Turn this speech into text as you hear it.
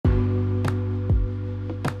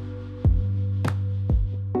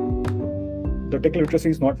the tech literacy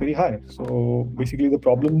is not very high. So basically, the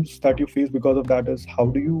problems that you face because of that is how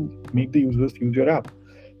do you make the users use your app?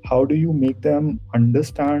 How do you make them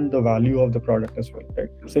understand the value of the product as well? Right.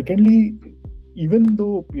 Secondly, even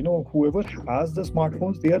though whoever has the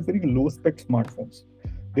smartphones, they are very low spec smartphones.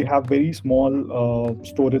 They have very small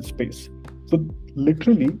storage space. So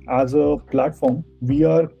literally, as a platform, we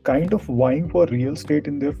are kind of vying for real estate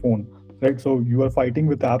in their phone, right? So you are fighting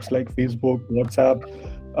with apps like Facebook, WhatsApp.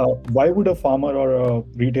 Why would a farmer or a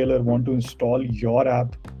retailer want to install your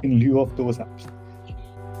app in lieu of those apps?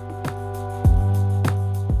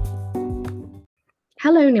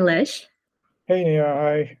 Hello, Nilesh. Hey Nia,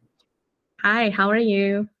 hi. Hi, how are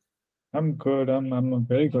you? I'm good. I'm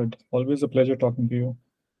very good. Always a pleasure talking to you.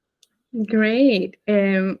 Great.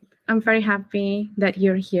 I'm very happy that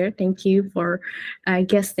you're here. Thank you for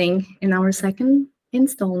guesting in our second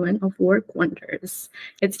installment of Work Wonders.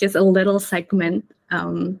 It's just a little segment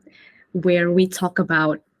where we talk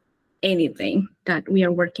about anything that we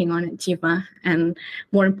are working on at Jiva and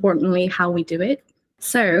more importantly, how we do it.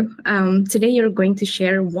 So today you're going to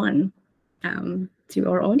share one to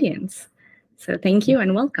our audience. So thank you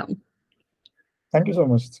and welcome. Thank you so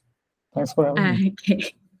much. Thanks for having me.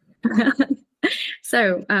 Okay.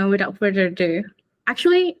 So without further ado,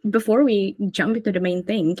 actually, before we jump into the main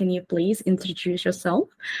thing, can you please introduce yourself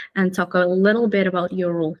and talk a little bit about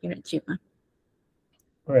your role here at Jiva?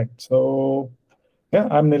 Right. So, yeah,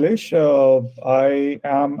 I'm Nilesh. I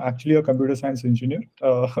am actually a computer science engineer.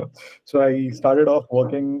 So I started off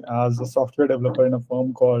working as a software developer in a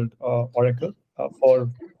firm called Oracle, for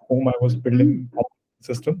whom I was building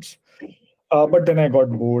systems. But then I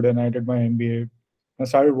got bored and I did my MBA. I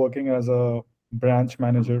started working as a branch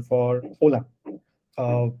manager for Ola.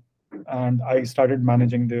 Uh, and I started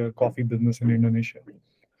managing their coffee business in Indonesia.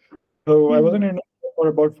 So I was in Indonesia for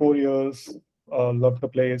about 4 years, loved the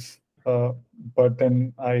place. But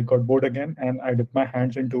then I got bored again and I dipped my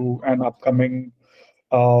hands into an upcoming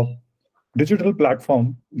uh, digital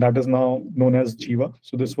platform that is now known as Jiva.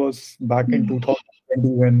 So this was back in 2020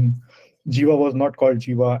 when Jiva was not called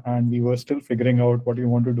Jiva and we were still figuring out what we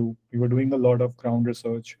want to do. We were doing a lot of ground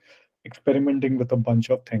research, experimenting with a bunch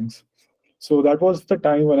of things. So that was the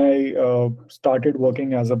time when I started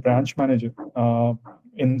working as a branch manager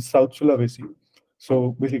in South Sulawesi.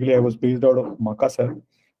 So basically, I was based out of Makassar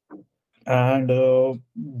and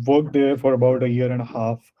worked there for about a year and a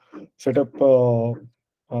half, set up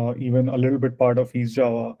even a little bit part of East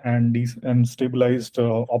Java and stabilized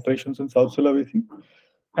operations in South Sulawesi.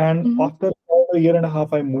 And after about a year and a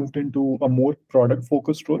half, I moved into a more product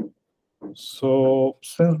focused role. So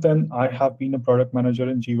since then, I have been a product manager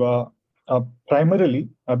in Jiva. Primarily,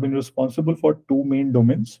 I've been responsible for two main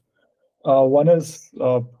domains. One is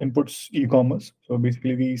inputs e-commerce. So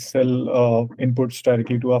basically, we sell inputs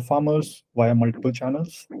directly to our farmers via multiple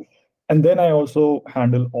channels. And then I also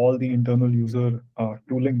handle all the internal user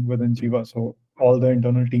tooling within Jiva. So all the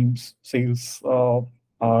internal teams, sales,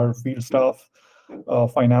 our field staff,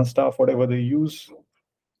 finance staff, whatever they use,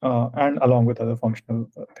 and along with other functional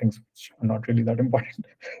things which are not really that important.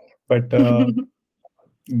 But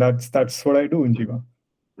that's what I do in Jiva.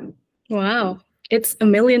 Wow, it's a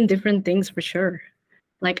million different things for sure.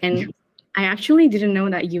 And I actually didn't know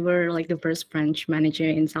that you were like the first branch manager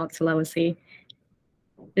in South Sulawesi.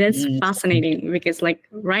 That's fascinating because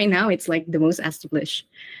right now it's like the most established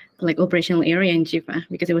operational area in Jiva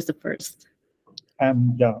because it was the first.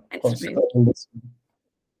 And yeah, of course.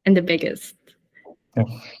 And the biggest. Yeah,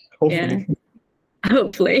 hopefully. Yeah.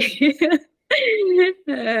 Hopefully.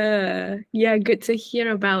 Yeah, good to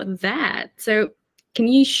hear about that. So can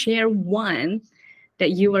you share one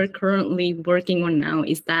that you are currently working on now?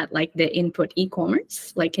 Is that like the input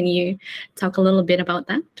e-commerce? Can you talk a little bit about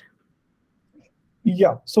that?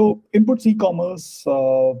 Yeah, so inputs e-commerce,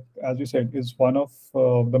 as you said, is one of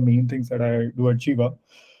the main things that I do at Jiva.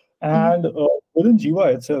 And within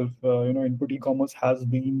Jiva itself, input e-commerce has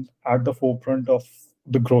been at the forefront of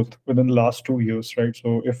the growth within the last 2 years, right?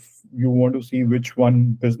 So if you want to see which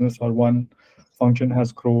one business or one function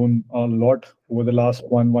has grown a lot over the last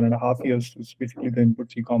 1.5 years, it's basically the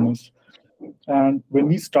inputs e-commerce. And when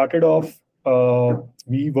we started off,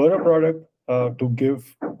 we were a product to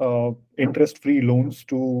give interest-free loans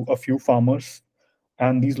to a few farmers,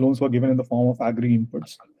 and these loans were given in the form of agri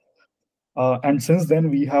inputs. And since then,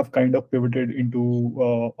 we have kind of pivoted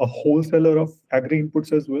into a wholesaler of agri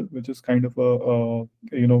inputs as well, which is kind of a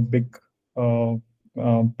big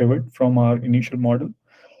pivot from our initial model.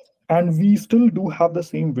 And we still do have the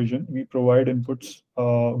same vision. We provide inputs,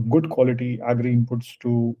 good quality agri inputs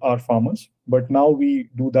to our farmers, but now we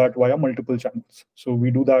do that via multiple channels. So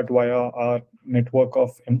we do that via our network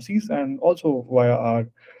of MCs and also via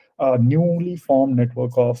our newly formed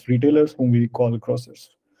network of retailers whom we call grocers.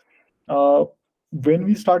 Uh, when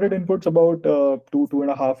we started inputs about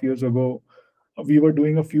 2.5 years ago, we were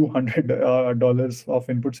doing a few hundred dollars of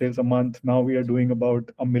input sales a month. Now we are doing about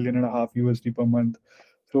 1.5 million USD per month.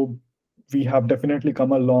 So we have definitely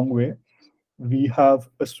come a long way. We have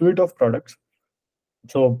a suite of products.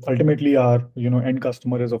 So ultimately, our end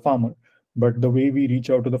customer is a farmer, but the way we reach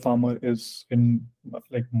out to the farmer is in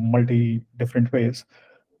like multi different ways,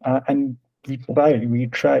 and we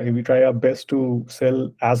try our best to sell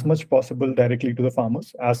as much possible directly to the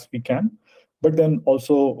farmers as we can. But then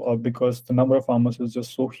also because the number of farmers is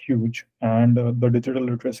just so huge and the digital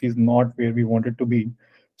literacy is not where we want it to be,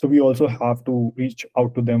 so we also have to reach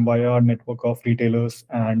out to them via our network of retailers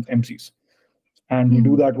and MCs, and we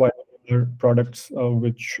do Mm. that via other products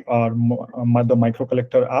which are the micro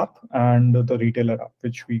collector app and the retailer app,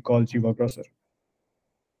 which we call Jiva Grocer.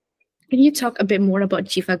 Can you talk a bit more about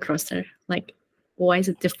Jiva Grocer? Like, why is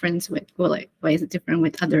it different with why is it different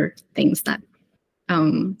with other things that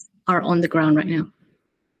um are on the ground right now?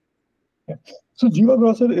 Yeah. So Jiva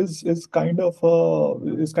Grocer is kind of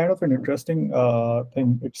an interesting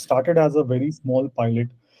thing. It started as a very small pilot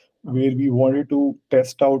where we wanted to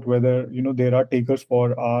test out whether there are takers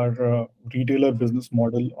for our retailer business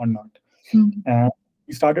model or not. Mm. And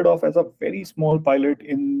we started off as a very small pilot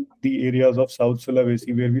in the areas of South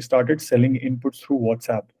Sulawesi, where we started selling inputs through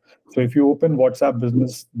WhatsApp. So if you open WhatsApp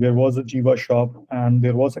business, there was a Jiva shop and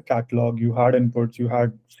there was a catalog. You had inputs, you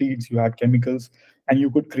had seeds, you had chemicals, and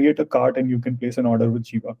you could create a cart and you can place an order with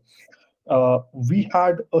Jiva. We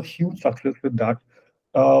had a huge success with that.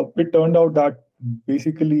 It turned out that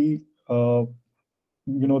basically, the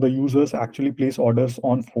users actually place orders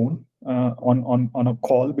on phone, on a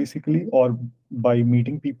call basically, or by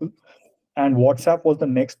meeting people, and WhatsApp was the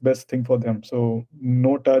next best thing for them. So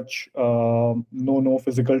no touch, no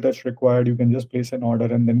physical touch required. You can just place an order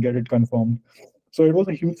and then get it confirmed. So it was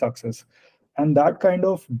a huge success, and that kind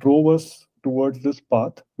of drove us towards this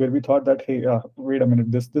path where we thought that, hey, wait a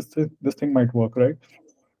minute, this thing might work, right?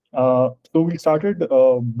 So we started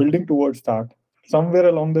building towards that. Somewhere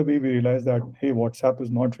along the way, we realized that, hey, WhatsApp is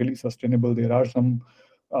not really sustainable. There are some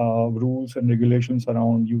rules and regulations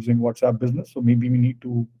around using WhatsApp business. So maybe we need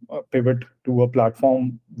to pivot to a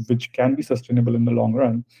platform which can be sustainable in the long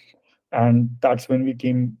run. And that's when we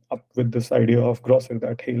came up with this idea of Grosser,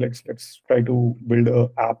 that, hey, let's try to build a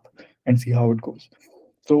app and see how it goes.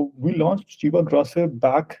 So we launched Jiva Grosser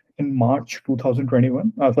back in March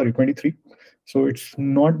 2021, sorry, 23. So it's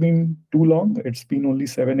not been too long. It's been only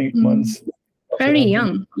 7, 8 months. Mm. Grosser Very has been,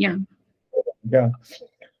 young, yeah. yeah.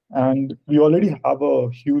 And we already have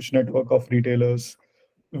a huge network of retailers.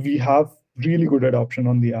 We have really good adoption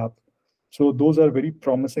on the app. So those are very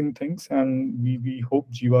promising things, and we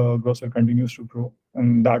hope Jiva Grosser continues to grow,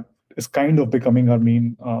 and that is kind of becoming our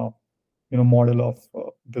main model of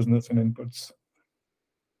business and inputs.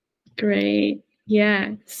 Great.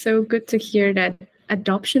 Yeah. So good to hear that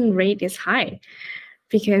adoption rate is high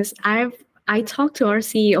because I talked to our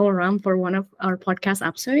CEO Ram for one of our podcast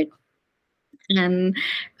episode, and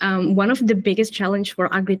one of the biggest challenge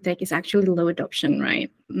for agri-tech is actually low adoption, right?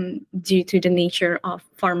 Due to the nature of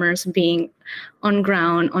farmers being on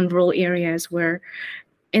ground on rural areas where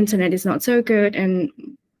internet is not so good and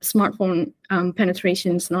smartphone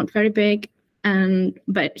penetration is not very big. And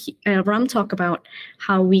but Ram talked about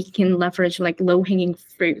how we can leverage like low hanging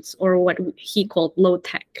fruits, or what he called low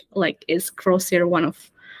tech. Like, is Crosshair one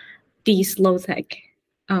of these low tech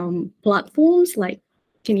platforms? Like,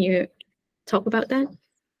 can you talk about that?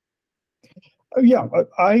 Yeah,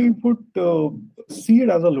 I would see it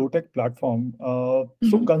as a low tech platform. So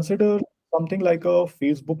Mhm. consider something like a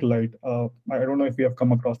Facebook Lite. I don't know if you have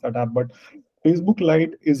come across that app, but Facebook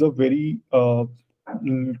Lite is a very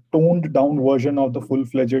toned down version of the full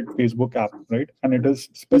fledged Facebook app, right? And it is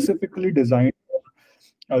specifically designed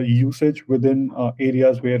usage within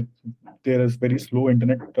areas where there is very slow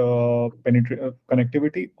internet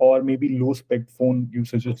connectivity, or maybe low spec phone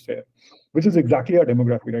usage is there, which is exactly our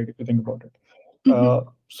demographic, right? If you think about it. Mhm.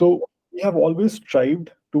 So we have always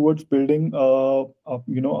strived towards building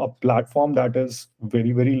a platform that is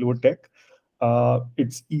very, very low tech.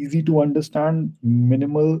 It's easy to understand,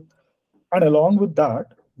 minimal, and along with that,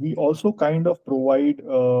 we also kind of provide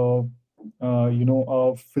a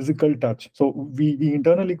physical touch. So we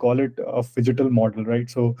internally call it a phygital model, right?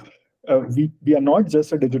 So we are not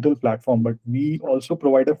just a digital platform, but we also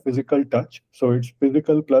provide a physical touch. So it's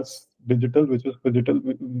physical plus digital, which is digital,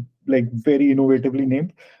 like very innovatively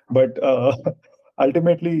named. But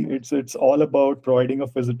ultimately, it's all about providing a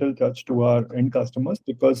physical touch to our end customers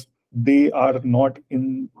because they are not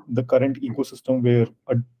in the current ecosystem where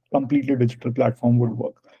a completely digital platform would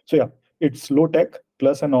work. So yeah, it's low tech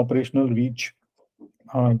plus an operational reach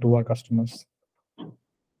to our customers.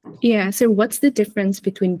 Yeah. So, what's the difference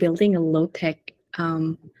between building a low tech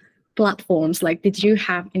platforms? Like, did you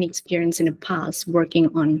have any experience in the past working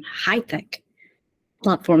on high tech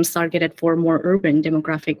platforms targeted for more urban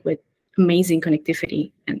demographic with amazing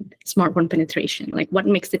connectivity and smartphone penetration? Like, what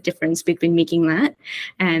makes the difference between making that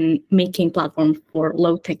and making platform for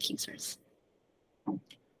low tech users?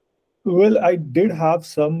 Well, I did have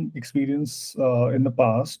some experience in the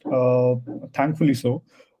past, thankfully so.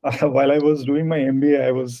 While I was doing my MBA,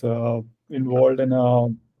 I was involved in a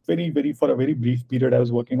for a very brief period, I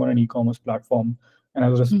was working on an e-commerce platform and I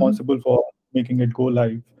was Mm-hmm. responsible for making it go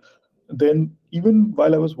live. Then, even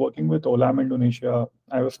while I was working with Olam Indonesia,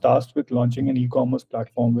 I was tasked with launching an e-commerce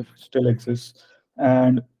platform which still exists.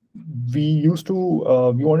 And we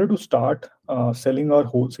wanted to start selling our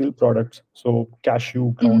wholesale products, so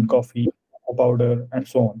cashew, ground Mm-hmm. coffee, cocoa powder, and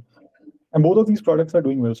so on. And both of these products are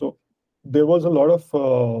doing well. So there was a lot of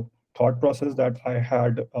thought process that I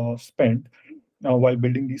had spent while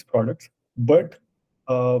building these products. But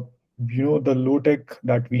uh, the low tech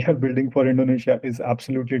that we are building for Indonesia is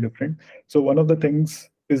absolutely different. So one of the things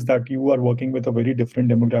is that you are working with a very different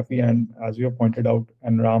demography, and as you have pointed out,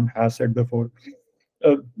 and Ram has said before,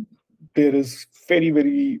 uh, there is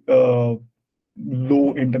very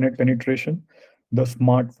low internet penetration. The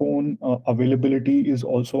smartphone availability is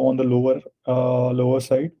also on the lower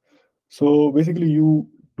side. So basically, you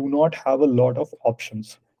do not have a lot of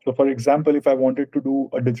options. So, for example, if I wanted to do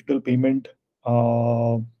a digital payment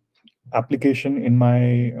uh, application in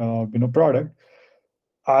my product,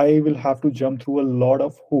 I will have to jump through a lot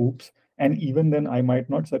of hoops, and even then, I might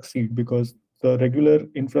not succeed because the regular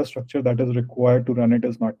infrastructure that is required to run it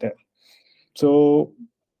is not there. So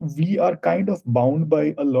we are kind of bound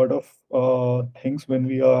by a lot of things when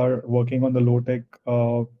we are working on the low tech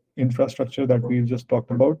infrastructure that we've just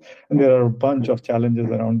talked about, and there are a bunch of challenges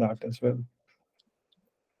around that as well.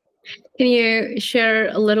 Can you share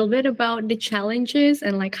a little bit about the challenges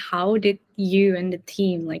and like how did you and the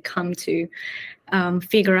team like come to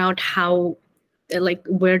figure out how like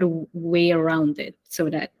where the way around it so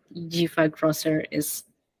that Jiva Crosser is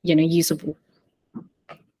usable?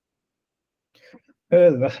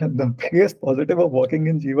 Well, the biggest positive of working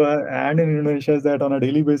in Jiva and in Indonesia is that on a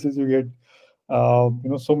daily basis you get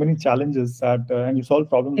so many challenges that and you solve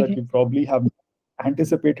problems that Okay. you probably have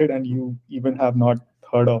anticipated and you even have not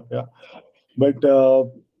heard of. Yeah. But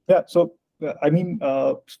yeah, so I mean,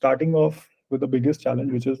 starting off with the biggest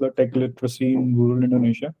challenge, which is the tech literacy in rural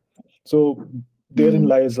Indonesia. So therein Mm-hmm.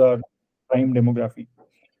 lies our prime demography,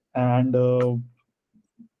 and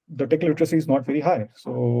the tech literacy is not very high.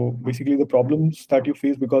 So basically, the problems that you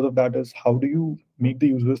face because of that is how do you make the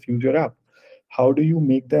users use your app? How do you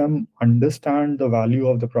make them understand the value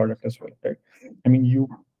of the product as well, right? I mean, you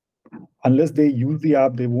unless they use the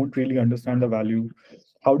app, they won't really understand the value.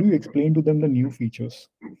 How do you explain to them the new features?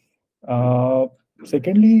 Uh,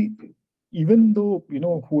 Secondly, even though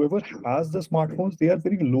whoever has the smartphones, they are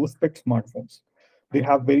very low spec smartphones. They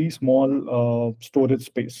have very small storage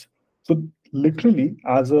space. So literally,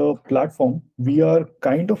 as a platform, we are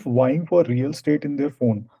kind of vying for real estate in their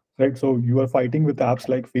phone, right? So you are fighting with apps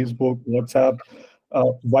like Facebook, WhatsApp.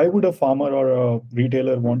 Why would a farmer or a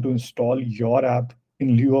retailer want to install your app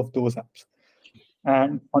in lieu of those apps?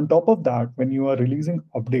 And on top of that, when you are releasing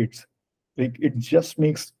updates, like it just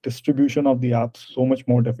makes distribution of the apps so much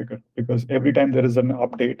more difficult because every time there is an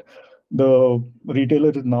update, the retailer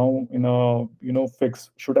is now in a fix.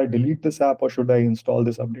 Should I delete this app or should I install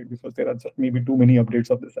this update because there are just maybe too many updates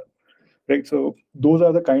of this app, right? So those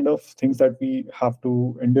are the kind of things that we have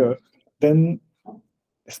to endure. Then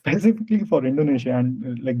specifically for Indonesia,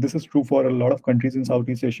 and like this is true for a lot of countries in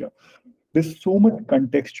Southeast Asia, there's so much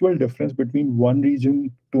contextual difference between one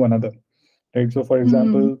region to another, right? So, for Mm-hmm.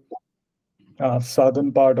 example,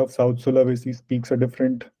 southern part of South Sulawesi speaks a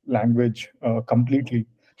different language completely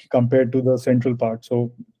compared to the central part.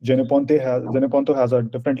 So, Jeneponto has a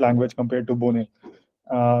different language compared to Bone.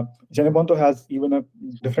 Jeneponto has even a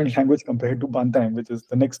different language compared to Bantaeng, which is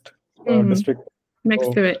the next Mm-hmm. district. Next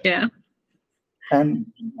So, to it, yeah. and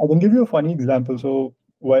I can give you a funny example. So,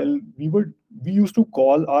 while we used to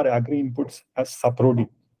call our agri inputs as saprodi,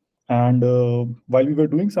 and while we were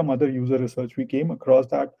doing some other user research, we came across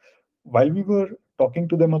that while we were talking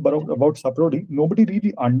to them about saprodi, nobody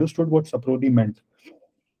really understood what saprodi meant.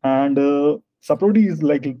 And Saprodi is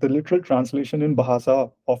like the literal translation in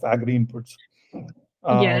Bahasa of agri inputs. Yeah.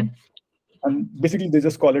 Uh, and basically, they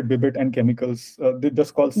just call it bibit and chemicals. They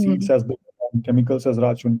just call seeds Mm. as bibit and chemicals as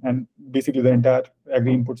rachun. And basically, the entire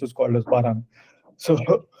agri inputs is called as baran. So,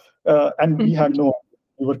 and we had no,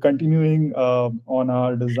 we were continuing on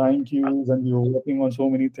our design queues and we were working on so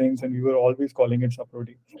many things and we were always calling it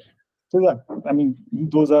Saprodi. So yeah, I mean,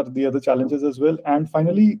 those are the other challenges as well. And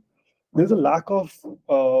finally, there's a lack of,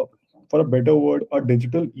 for a better word, a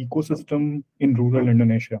digital ecosystem in rural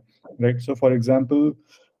Indonesia, right? So, for example,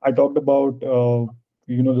 I talked about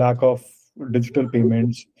lack of digital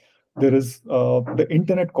payments. There is the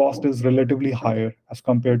internet cost is relatively higher as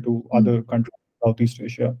compared to Mm. other countries in Southeast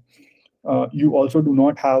Asia. You also do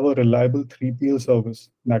not have a reliable 3PL service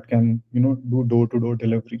that can do door-to-door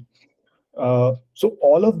delivery. So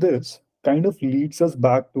all of this kind of leads us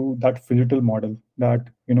back to that phygital model that,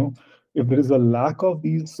 if there is a lack of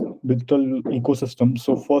these digital ecosystems,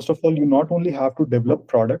 so first of all, you not only have to develop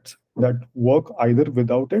products that work either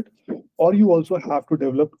without it, or you also have to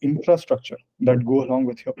develop infrastructure that go along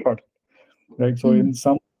with your product, right? So Mm. in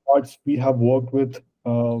some parts, we have worked with,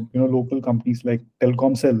 local companies like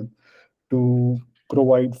Telkomsel to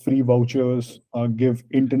provide free vouchers, give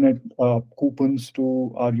internet coupons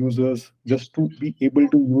to our users just to be able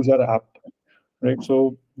to use our app, right?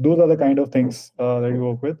 So those are the kind of things that we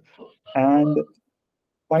work with. And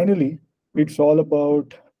finally, it's all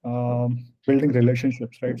about building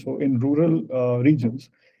relationships, right? So in rural regions,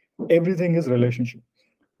 everything is relationship.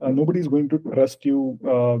 Nobody's going to trust you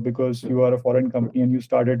because you are a foreign company and you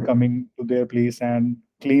started coming to their place and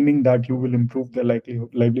claiming that you will improve their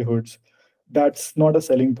livelihoods. That's not a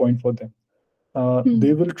selling point for them.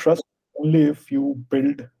 They Mm. will trust only if you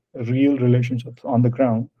build real relationships on the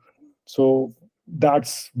ground. So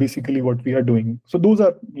that's basically what we are doing. So those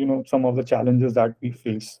are, some of the challenges that we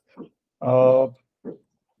face. Uh,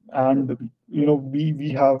 and we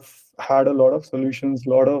have had a lot of solutions, a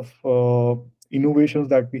lot of innovations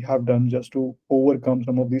that we have done just to overcome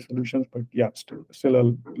some of these solutions, but yeah, still a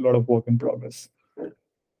lot of work in progress.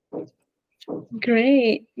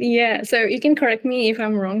 Great. Yeah. So you can correct me if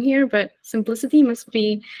I'm wrong here, but simplicity must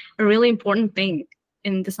be a really important thing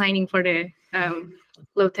in designing for the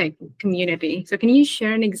low tech community. So can you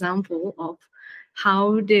share an example of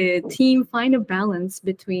how the team find a balance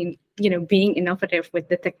between being innovative with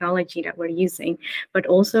the technology that we're using, but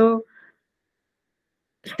also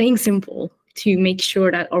staying simple to make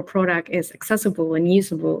sure that our product is accessible and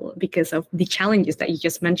usable because of the challenges that you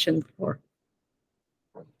just mentioned before?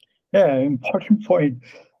 Yeah, important point.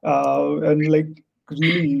 And like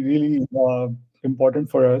really, really important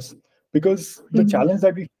for us because the Mhm. challenge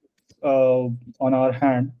that we uh, on our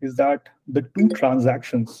hand is that the two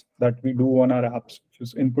transactions that we do on our apps, which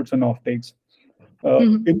is inputs and offtakes.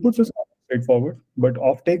 Mhm. Inputs is straightforward, but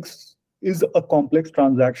offtakes is a complex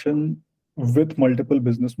transaction with multiple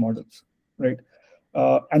business models, right?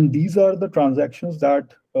 And these are the transactions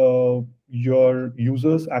that your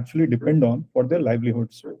users actually depend on for their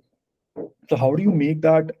livelihoods. So how do you make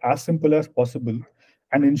that as simple as possible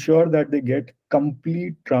and ensure that they get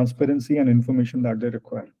complete transparency and information that they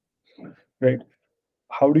require, right?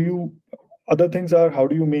 How do you, other things are, how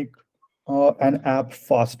do you make an app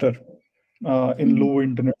faster in Mhm. low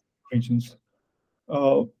internet regions?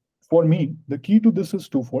 Uh, for me, the key to this is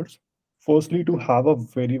twofold. Firstly, to have a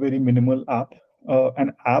very, very minimal app,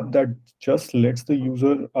 an app that just lets the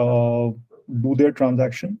user do their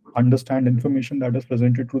transaction, understand information that is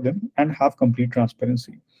presented to them, and have complete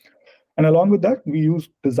transparency. And along with that, we use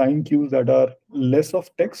design cues that are less of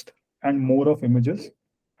text and more of images,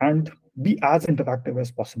 and be as interactive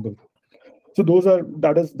as possible. So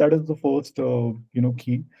that is the first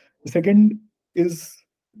key. The second is,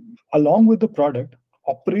 along with the product,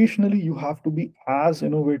 operationally you have to be as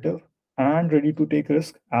innovative and ready to take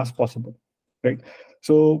risk as possible, right?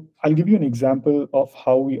 So I'll give you an example of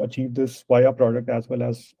how we achieve this via product as well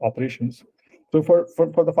as operations. So for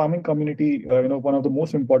the farming community, one of the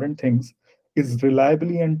most important things is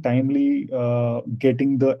reliably and timely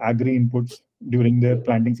getting the agri inputs during their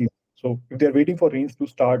planting season. So if they're waiting for rains to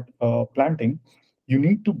start planting, you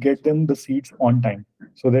need to get them the seeds on time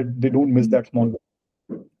so that they don't miss that small.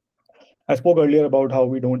 I spoke earlier about how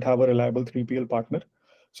we don't have a reliable 3PL partner.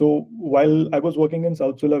 So while I was working in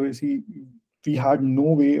South Sulawesi, we had no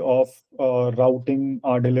way of routing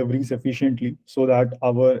our deliveries efficiently so that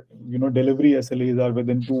our delivery SLAs are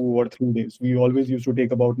within 2 or 3 days. We always used to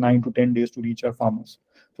take about 9 to 10 days to reach our farmers.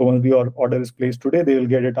 So once the order is placed today, they will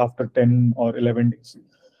get it after 10 or 11 days.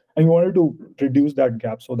 And we wanted to reduce that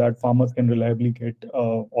gap so that farmers can reliably get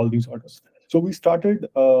all these orders. So we started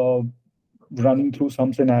running through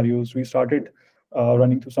some scenarios. We started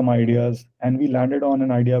running through some ideas, and we landed on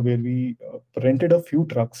an idea where we rented a few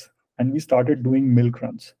trucks and we started doing milk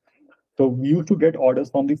runs. So we used to get orders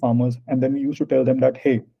from the farmers, and then we used to tell them that,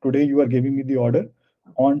 hey, today you are giving me the order.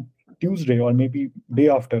 On Tuesday or maybe day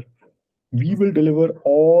after, we will deliver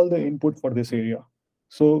all the input for this area.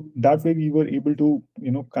 So that way we were able to,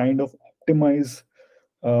 kind of optimize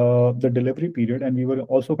the delivery period, and we were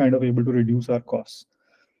also kind of able to reduce our costs.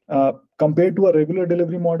 Compared to a regular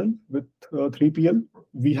delivery model with 3PL,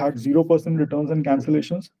 we had 0% returns and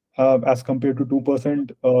cancellations as compared to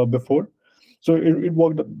 2% before. So it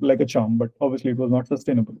worked like a charm, but obviously it was not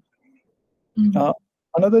sustainable. Uh,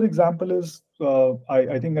 Another example is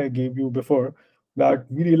I think I gave you before that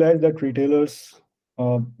we realized that retailers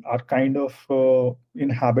are kind of in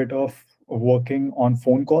habit of working on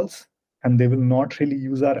phone calls, and they will not really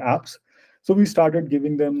use our apps. So we started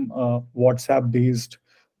giving them WhatsApp based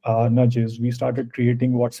nudges. We started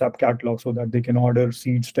creating WhatsApp catalogs so that they can order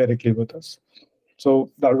seeds directly with us.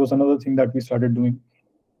 So that was another thing that we started doing.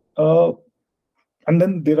 Uh, and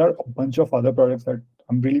then there are a bunch of other products that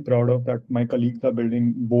I'm really proud of that my colleagues are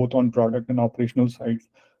building both on product and operational sides.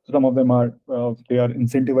 So some of them are they are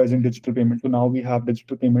incentivizing digital payments. So now we have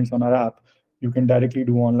digital payments on our app. You can directly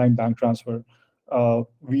do online bank transfer.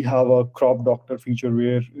 We have a crop doctor feature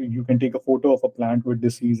where you can take a photo of a plant with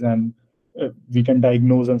disease, and we can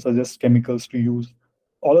diagnose and suggest chemicals to use.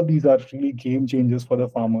 All of these are really game changers for the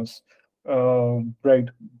farmers, right?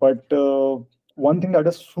 But one thing that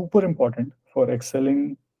is super important for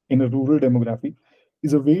excelling in a rural demography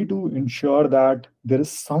is a way to ensure that there is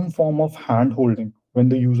some form of hand holding when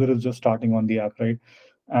the user is just starting on the app, right?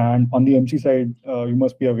 And on the MC side, you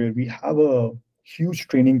must be aware we have a huge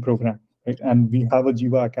training program, right? And we have a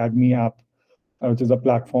Jiva Academy app, which is a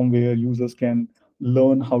platform where users can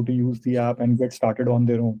learn how to use the app and get started on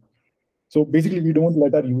their own. So basically, we don't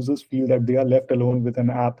let our users feel that they are left alone with an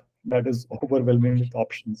app that is overwhelming with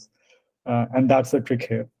options. And that's the trick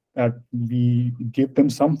here, that we give them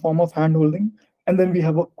some form of handholding, and then we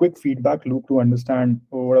have a quick feedback loop to understand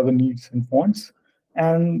what are the needs and wants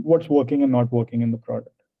and what's working and not working in the product.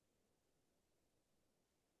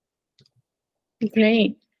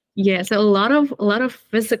 Great. Yeah, so a lot of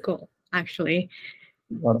physical actually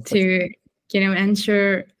A lot of to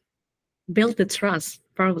ensure build the trust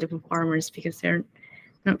probably for farmers because they're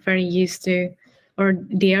not very used to or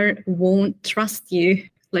won't trust you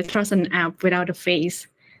like trust an app without a face.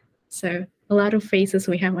 So a lot of faces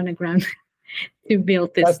we have on the ground to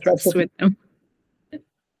build this that's trust with them.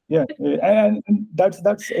 Yeah, and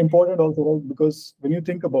that's important also, right? Because when you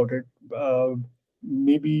think about it,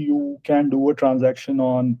 maybe you can do a transaction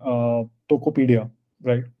on Tokopedia,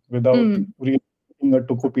 right, without Mm, really being a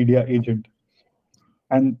Tokopedia agent,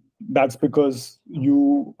 and that's because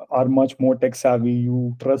you are much more tech savvy.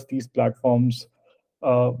 You trust these platforms,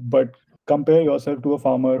 but compare yourself to a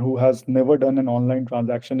farmer who has never done an online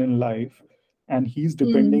transaction in life, and he's mm,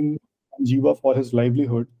 depending on Jiva for his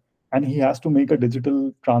livelihood, and he has to make a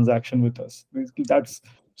digital transaction with us. Basically, that's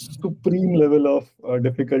supreme level of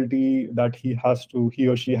difficulty that he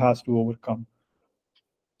or she has to overcome.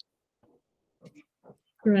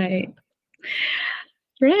 right.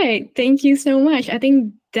 Right. Thank you so much. I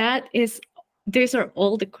think those are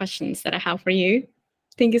all the questions that I have for you.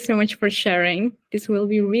 Thank you so much for sharing. This will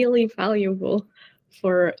be really valuable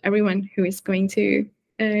for everyone who is going to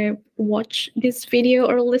watch this video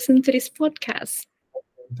or listen to this podcast.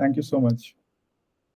 Thank you so much.